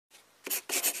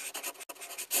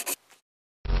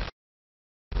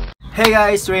Hey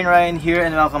guys, Reine Ryan here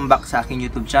and welcome back sa aking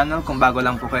YouTube channel. Kung bago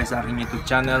lang po kayo sa aking YouTube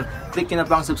channel, click nyo na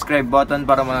po ang subscribe button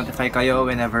para ma-notify kayo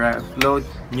whenever I upload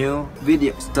new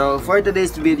videos. So for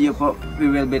today's video po, we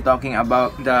will be talking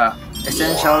about the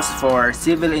essentials for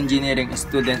civil engineering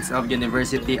students of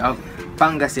University of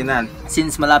Pangasinan.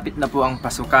 Since malapit na po ang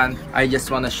pasukan, I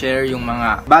just wanna share yung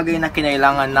mga bagay na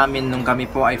kinailangan namin nung kami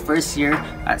po ay first year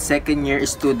at second year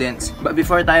students. But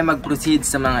before tayo mag-proceed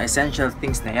sa mga essential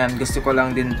things na yan, gusto ko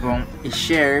lang din pong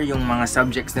i-share yung mga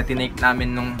subjects na tinake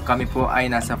namin nung kami po ay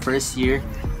nasa first year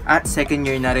at second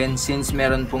year na rin, since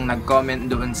meron pong nag-comment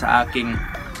doon sa aking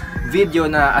video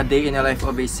na a day in the life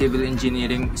of a civil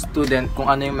engineering student kung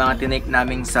ano yung mga tinake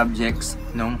naming subjects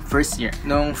nung first year.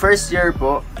 Nung first year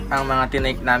po, ang mga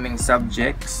tinake naming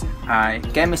subjects ay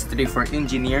chemistry for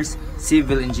engineers,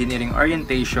 civil engineering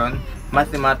orientation,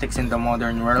 mathematics in the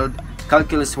modern world,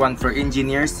 calculus 1 for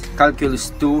engineers,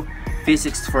 calculus 2,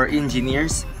 physics for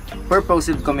engineers,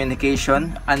 purposive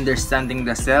communication, understanding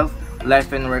the self,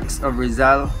 life and works of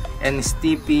Rizal,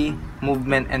 NSTP,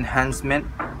 movement enhancement,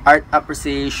 art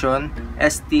appreciation,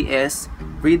 STS,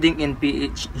 reading in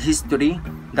PH history,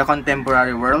 the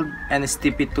contemporary world,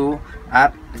 NSTP2, at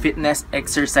fitness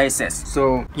exercises.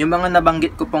 So, yung mga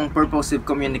nabanggit ko pong purposive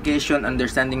communication,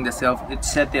 understanding the self,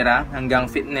 etc. hanggang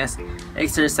fitness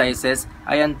exercises,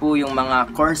 ayan po yung mga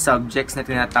core subjects na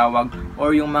tinatawag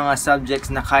or yung mga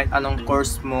subjects na kahit anong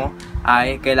course mo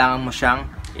ay kailangan mo siyang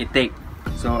i-take.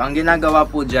 So, ang ginagawa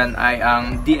po dyan ay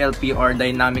ang DLP or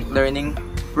Dynamic Learning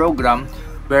Program,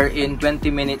 wherein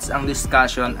 20 minutes ang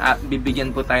discussion at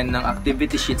bibigyan po tayo ng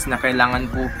activity sheets na kailangan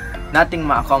po nating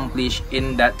ma-accomplish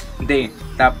in that day.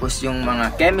 Tapos yung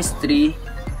mga chemistry,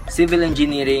 civil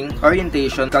engineering,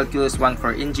 orientation, calculus 1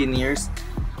 for engineers,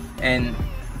 and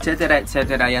etc.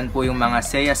 Yan po yung mga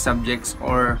SEA subjects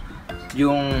or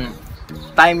yung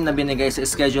time na binigay sa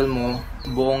schedule mo,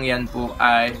 buong yan po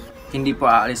ay hindi po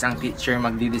aalis ang teacher,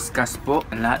 magdi-discuss po.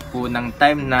 Lahat po ng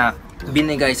time na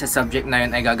binigay sa subject na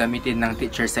yun ay gagamitin ng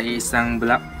teacher sa isang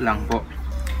block lang po.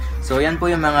 So yan po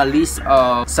yung mga list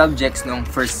of subjects nung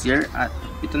first year. At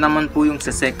ito naman po yung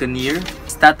sa second year: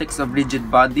 statics of rigid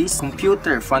bodies,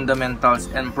 computer fundamentals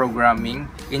and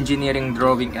programming, engineering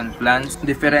drawing and plans,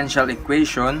 differential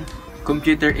equation,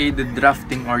 computer aided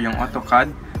drafting or yung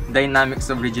AutoCAD, dynamics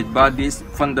of rigid bodies,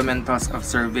 fundamentals of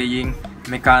surveying,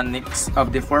 mechanics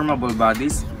of deformable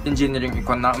bodies, engineering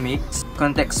economics,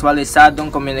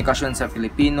 kontekstualisadong komunikasyon sa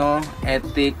Filipino,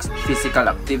 ethics, physical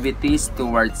activities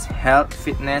towards health,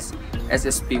 fitness,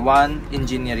 SSP1,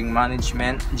 engineering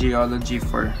management, geology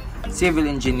for civil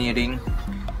engineering,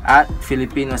 at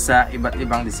Filipino sa iba't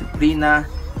ibang disiplina,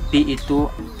 PE2,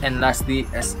 and lastly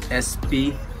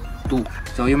SSP2.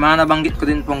 So yung mga nabanggit ko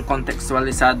din pong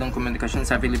kontekstualisadong komunikasyon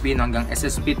sa Filipino hanggang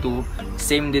SSP2,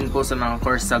 same din po sa mga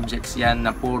core subjects yan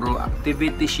na puro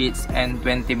activity sheets and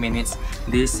 20 minutes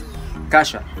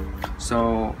discussion.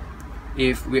 So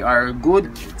if we are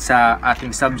good sa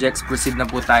ating subjects, proceed na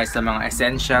po tayo sa mga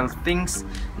essential things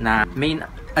na main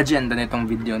agenda nitong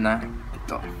video na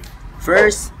ito.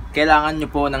 First, kailangan nyo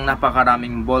po ng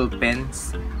napakaraming ball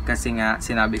pens kasi nga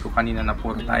sinabi ko kanina na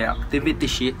puro tayo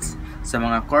activity sheets sa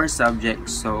mga core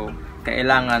subjects. So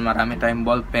kailangan marami tayong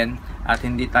ball pen at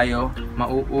hindi tayo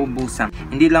mauubusan.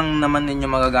 Hindi lang naman ninyo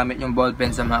magagamit yung ball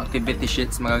pen sa mga activity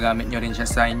sheets, magagamit nyo rin siya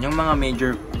sa inyong mga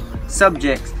major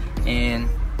subjects. And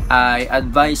I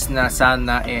advise na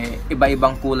sana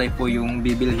iba-ibang kulay po yung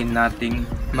bibilhin nating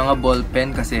mga ball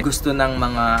pen kasi gusto ng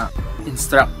mga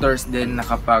instructors din na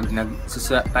kapag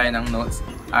nagsusulat tayo ng notes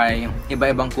ay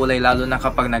iba-ibang kulay, lalo na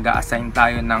kapag nag-a-assign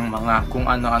tayo ng mga kung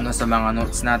ano-ano sa mga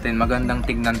notes natin. Magandang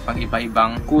tignan pang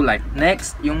iba-ibang kulay.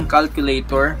 Next, yung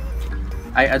calculator.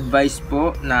 I advise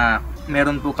po na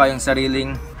meron po kayong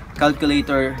sariling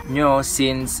calculator nyo,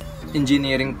 since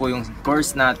engineering po yung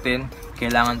course natin.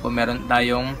 Kailangan po meron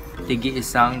tayong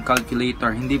tigi-isang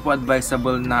calculator. Hindi po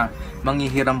advisable na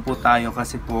manghihiram po tayo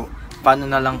kasi po paano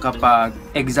na lang kapag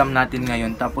exam natin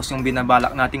ngayon tapos yung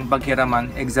binabalak nating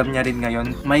paghiraman, exam niya rin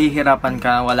ngayon, mahihirapan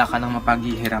ka, wala ka nang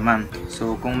mapaghihiraman.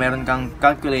 So kung meron kang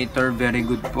calculator, very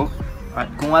good po. At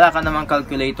kung wala ka namang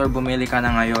calculator, bumili ka na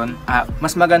ngayon.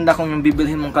 Mas maganda kung yung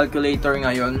bibilhin mong calculator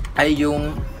ngayon ay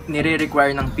yung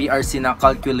nire-require ng PRC na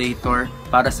calculator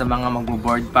para sa mga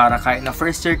magbo-board, para kahit na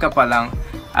first year ka pa lang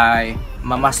ay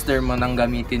ma-master mo nang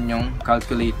gamitin yung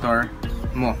calculator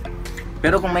mo.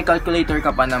 Pero kung may calculator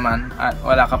ka pa naman at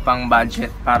wala ka pang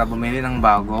budget para bumili ng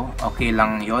bago, okay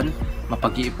lang yon.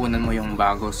 Mapag-iipunan mo yung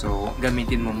bago. So,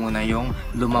 gamitin mo muna yung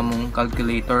luma mong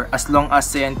calculator as long as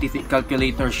scientific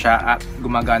calculator siya at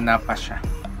gumagana pa siya.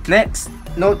 Next,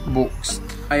 notebooks.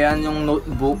 Ayan yung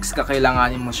notebooks,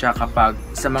 kakailanganin mo siya kapag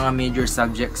sa mga major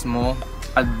subjects mo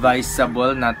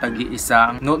advisable na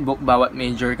tagi-isang notebook bawat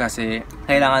major kasi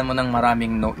kailangan mo ng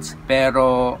maraming notes.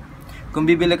 Pero kung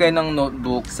bibili kayo ng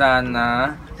notebook,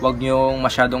 sana wag nyong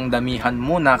masyadong damihan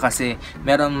muna kasi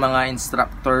meron mga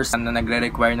instructors na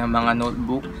nagre-require ng mga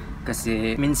notebook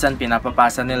kasi minsan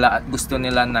pinapapasa nila at gusto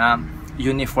nila na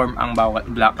uniform ang bawat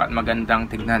block at magandang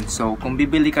tignan. So kung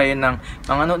bibili kayo ng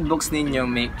mga notebooks ninyo,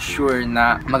 make sure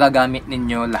na magagamit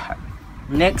ninyo lahat.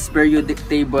 Next, periodic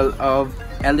table of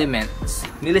elements.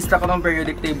 Nilista ko ng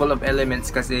periodic table of elements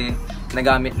kasi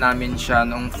nagamit namin siya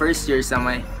nung first year sa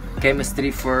may chemistry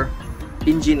for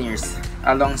engineers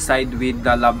alongside with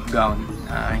the lab gown.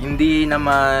 Hindi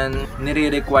naman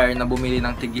nire-require na bumili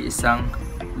ng tigi-isang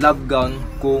lab gown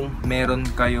kung meron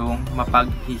kayong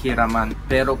mapaghihiraman.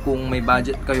 Pero kung may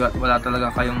budget kayo at wala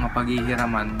talaga kayong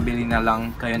mapaghihiraman, bili na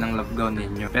lang kayo ng lab gown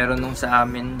ninyo. Pero nung sa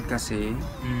amin kasi,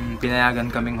 pinayagan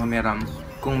kaming humiram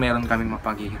kung meron kaming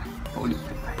mapaghihiram.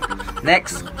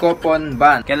 Next, coupon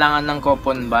band. Kailangan ng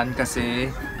coupon band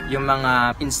kasi yung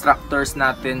mga instructors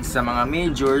natin sa mga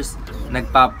majors,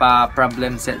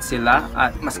 nagpapa-problem set sila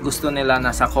at mas gusto nila na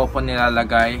sa coupon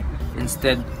nilalagay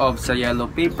instead of sa yellow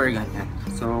paper, ganyan.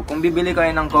 So, kung bibili kayo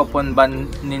ng coupon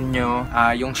band ninyo,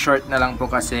 yung short na lang po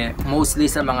kasi mostly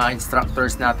sa mga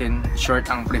instructors natin, short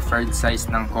ang preferred size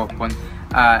ng coupon.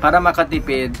 Para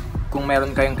makatipid, kung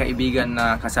meron kayong kaibigan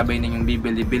na kasabay ninyong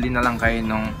bibili, bili na lang kayo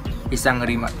ng isang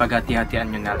rim at paghati-hatian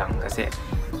nyo na lang kasi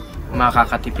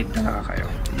makakatipid talaga kayo.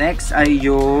 Next ay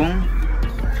yung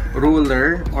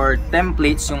ruler or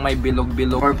templates, yung may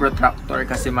bilog-bilog or protractor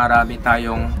kasi marami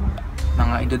tayong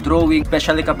mga idodrawing,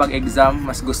 especially kapag exam.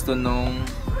 Mas gusto nung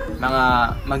mga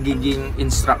magiging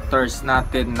instructors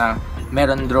natin na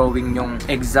meron drawing yung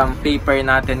exam paper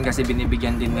natin kasi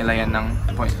binibigyan din nila yan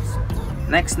ng points.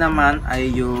 Next naman ay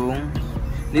yung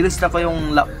nilista ko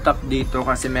yung laptop dito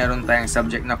kasi meron tayong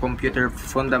subject na Computer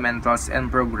Fundamentals and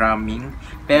Programming.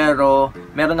 Pero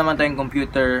meron naman tayong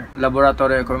computer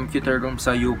laboratory or computer room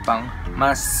sa Upang.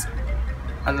 Mas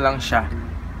ano lang siya,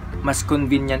 mas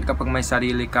convenient kapag may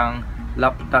sarili kang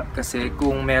laptop kasi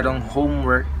kung merong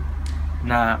homework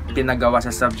na pinagawa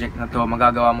sa subject na to,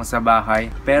 magagawa mo sa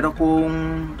bahay. Pero kung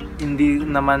hindi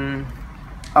naman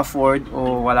afford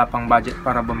o wala pang budget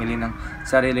para bumili ng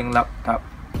sariling laptop,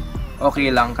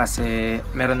 okay lang kasi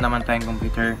meron naman tayong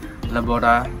computer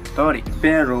laboratory.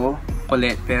 Pero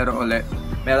ulit,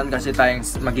 meron kasi tayong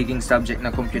magiging subject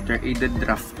na computer aided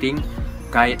drafting.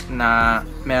 Kahit na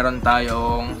meron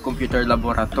tayong computer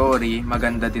laboratory,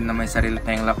 maganda din na may sarili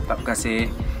tayong laptop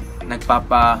kasi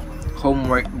nagpapa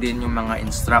homework din yung mga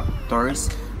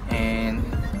instructors, and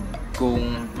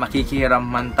kung makikihiram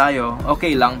man tayo,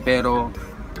 okay lang, pero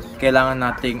kailangan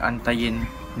nating antayin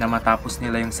na matapos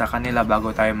nila yung sa kanila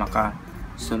bago tayo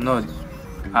makasunod.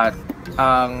 At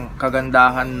ang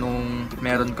kagandahan nung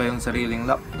meron kayong sariling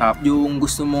laptop, yung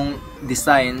gusto mong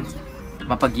design,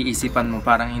 mapag-iisipan mo,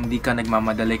 parang hindi ka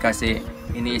nagmamadali kasi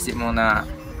iniisip mo na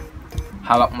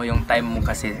hawak mo yung time mo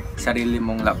kasi sarili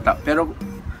mong laptop. Pero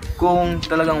kung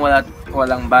talagang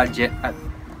walang budget at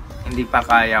hindi pa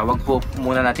kaya, wag po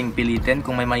muna nating pilitin.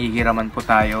 Kung may mahihiraman po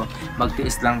tayo,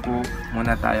 magtiis lang po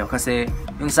muna tayo. Kasi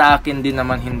yung sa akin din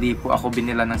naman, hindi po ako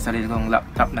binila ng sarili kong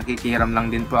laptop. Nakikihiram lang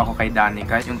din po ako kay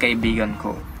Danica, yung kaibigan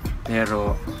ko.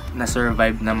 Pero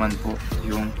na-survive naman po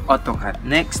yung AutoCAD.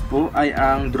 Next po ay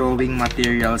ang drawing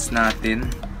materials natin.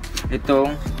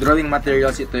 Itong drawing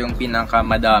materials, ito yung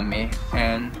pinakamadami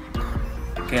and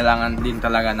kailangan din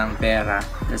talaga ng pera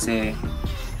kasi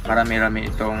marami-rami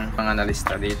itong mga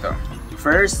nalista dito.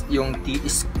 First, yung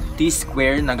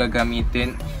T-square na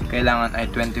gagamitin, kailangan ay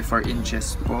 24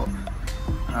 inches po.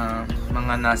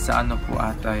 Mga nasa ano po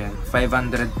ata yan,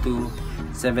 500 to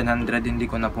 700, hindi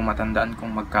ko na po matandaan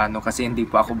kung magkano kasi hindi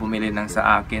po ako bumili ng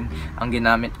sa akin. Ang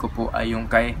ginamit ko po ay yung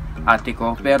kay ate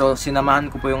ko, pero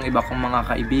sinamahan ko po yung iba kong mga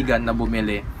kaibigan na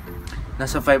bumili.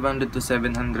 Nasa 500 to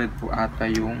 700 po ata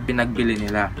yung pinagbili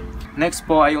nila. Next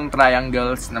po ay yung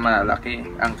triangles na malalaki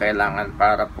ang kailangan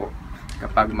para po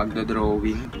kapag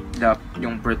magdo-drawing.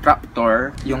 Yung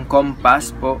protractor, yung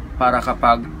compass po para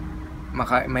kapag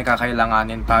may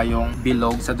kakailanganin tayong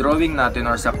bilog sa drawing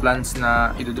natin or sa plans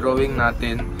na i-drawing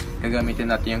natin, gagamitin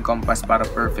natin yung compass para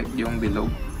perfect yung bilog.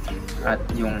 At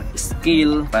yung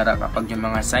scale para kapag yung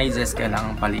mga sizes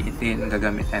kailangan paliitin,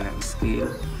 gagamitin ng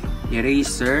scale.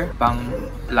 Eraser, pang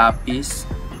lapis,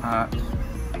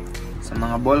 sa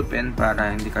mga ballpen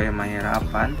para hindi kayo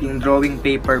mahirapan. Yung drawing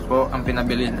paper po, ang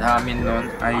pinabili sa amin noon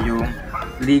ay yung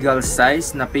legal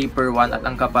size na paper 1 at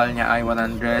ang kapal niya ay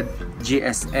 100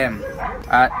 GSM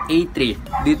at A3.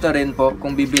 Dito rin po,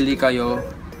 kung bibili kayo,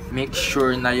 make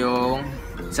sure na yung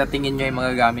sa tingin nyo yung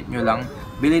mga gamit nyo lang,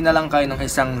 bili na lang kayo ng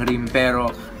isang rim,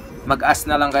 pero mag-ask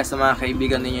na lang kayo sa mga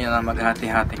kaibigan ninyo na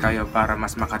maghati-hati kayo para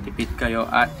mas makatipid kayo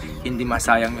at hindi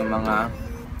masayang yung mga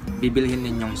bibilhin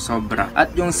ninyong sobra.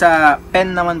 At yung sa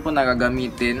pen naman po na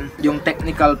gagamitin, yung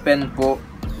technical pen po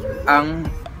ang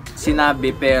sinabi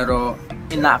pero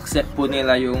ina-accept po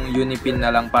nila yung Unipin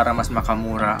na lang para mas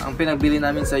makamura. Ang pinagbili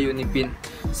namin sa Unipin,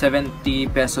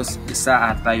 70 pesos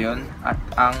isa ata yun. At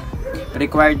ang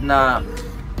required na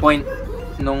point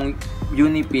nung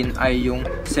Unipin ay yung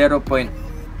 0.10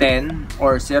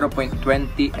 or 0.20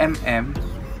 mm,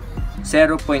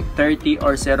 0.30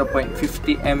 or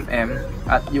 0.50 mm,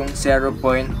 at yung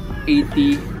 0.80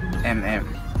 mm.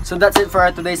 So that's it for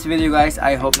our today's video guys.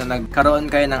 I hope na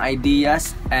nagkaroon kayo ng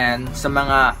ideas, and sa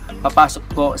mga papasok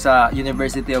po sa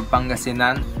University of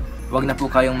Pangasinan, wag na po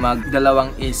kayong magdalawang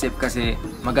isip kasi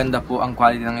maganda po ang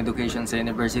quality ng education sa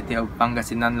University of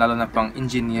Pangasinan, lalo na pang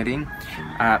engineering.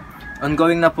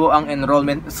 Ongoing na po ang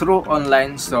enrollment through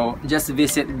online, so just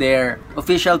visit their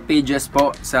official pages po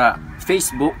sa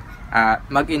Facebook.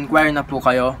 Mag-inquire na po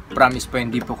kayo. Promise po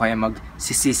hindi po kayo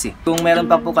magsisisi. Kung meron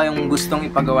pa po kayong gustong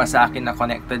ipagawa sa akin na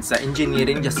connected sa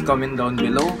engineering, just comment down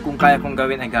below. Kung kaya kong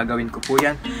gawin ay gagawin ko po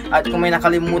yan. At kung may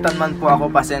nakalimutan man po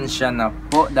ako, pasensya na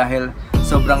po dahil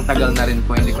sobrang tagal na rin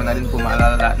po. Hindi ko na rin po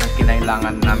maalala ng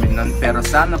kinailangan namin nun. Pero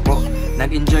sana po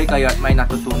nag-enjoy kayo at may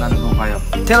natutunan po kayo.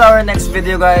 Till our next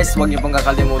video guys, huwag niyo pong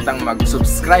kakalimutang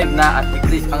mag-subscribe na at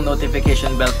i-click ang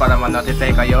notification bell para ma-notify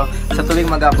kayo sa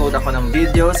tuwing mag-upload ako ng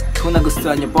videos. Kung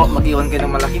nagustuhan niyo po, mag-iwan kayo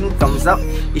ng malaking thumbs up.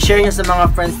 I-share niyo sa mga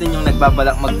friends ninyong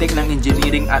nagbabalak mag-take ng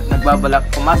engineering at nagbabalak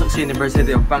pumasok sa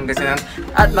University of Pangasinan.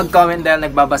 At mag-comment dahil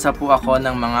nagbabasa po ako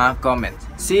ng mga comments.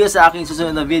 See you sa aking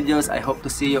susunod na videos. I hope to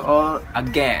see you all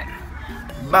again.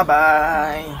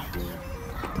 Bye-bye!